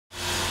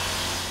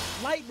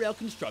Light rail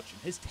construction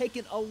has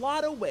taken a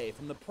lot away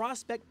from the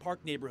Prospect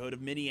Park neighborhood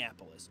of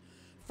Minneapolis.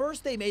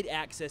 First, they made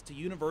access to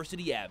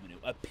University Avenue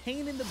a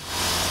pain in the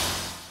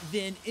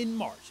Then, in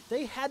March,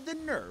 they had the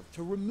nerve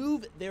to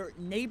remove their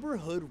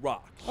neighborhood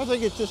rock. I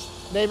think it's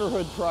just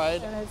neighborhood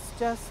pride. And it's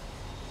just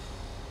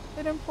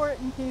an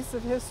important piece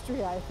of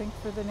history, I think,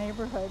 for the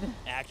neighborhood.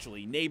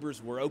 Actually,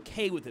 neighbors were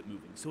okay with it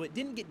moving, so it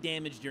didn't get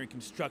damaged during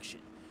construction.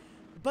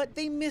 But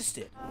they missed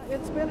it.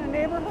 It's been a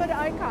neighborhood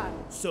icon.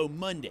 So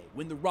Monday,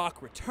 when the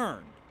rock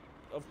returned,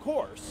 of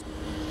course,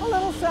 A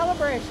little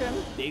celebration.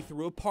 they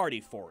threw a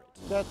party for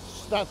it.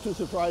 That's not too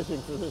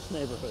surprising for this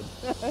neighborhood.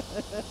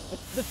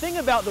 The thing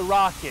about the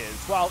rock is,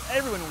 while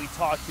everyone we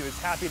talk to is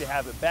happy to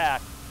have it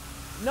back,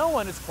 no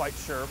one is quite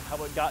sure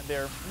how it got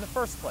there in the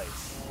first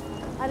place.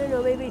 I don't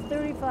know, maybe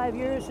 35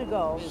 years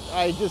ago.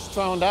 I just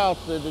found out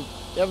that it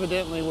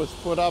evidently was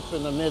put up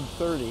in the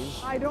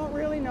mid-30s. I don't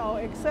really know,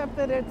 except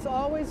that it's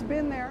always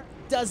been there.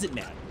 Doesn't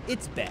matter,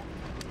 it's back.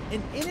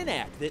 And in an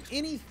act that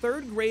any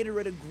third grader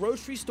at a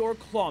grocery store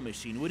claw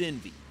machine would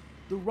envy,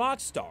 the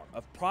rock star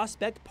of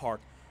Prospect Park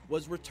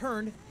was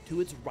returned to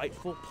its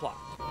rightful plot.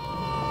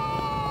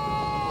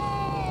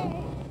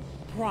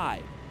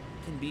 Pride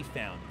can be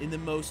found in the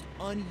most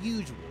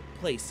unusual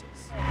places.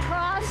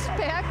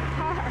 Prospect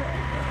Park.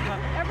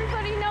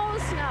 Everybody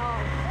knows now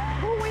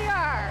who we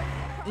are.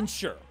 And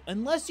sure,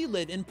 unless you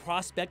live in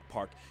Prospect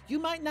Park, you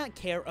might not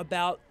care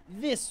about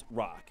this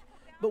rock.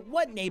 But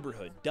what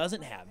neighborhood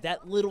doesn't have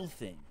that little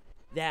thing,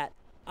 that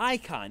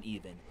icon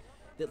even,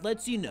 that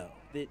lets you know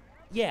that,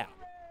 yeah,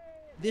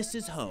 this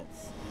is home?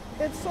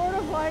 It's sort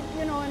of like,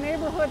 a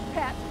neighborhood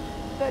pet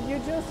that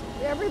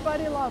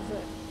everybody loves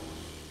it.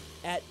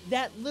 At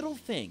that little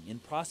thing in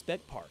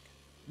Prospect Park,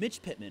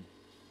 Mitch Pittman,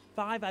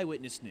 5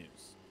 Eyewitness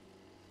News.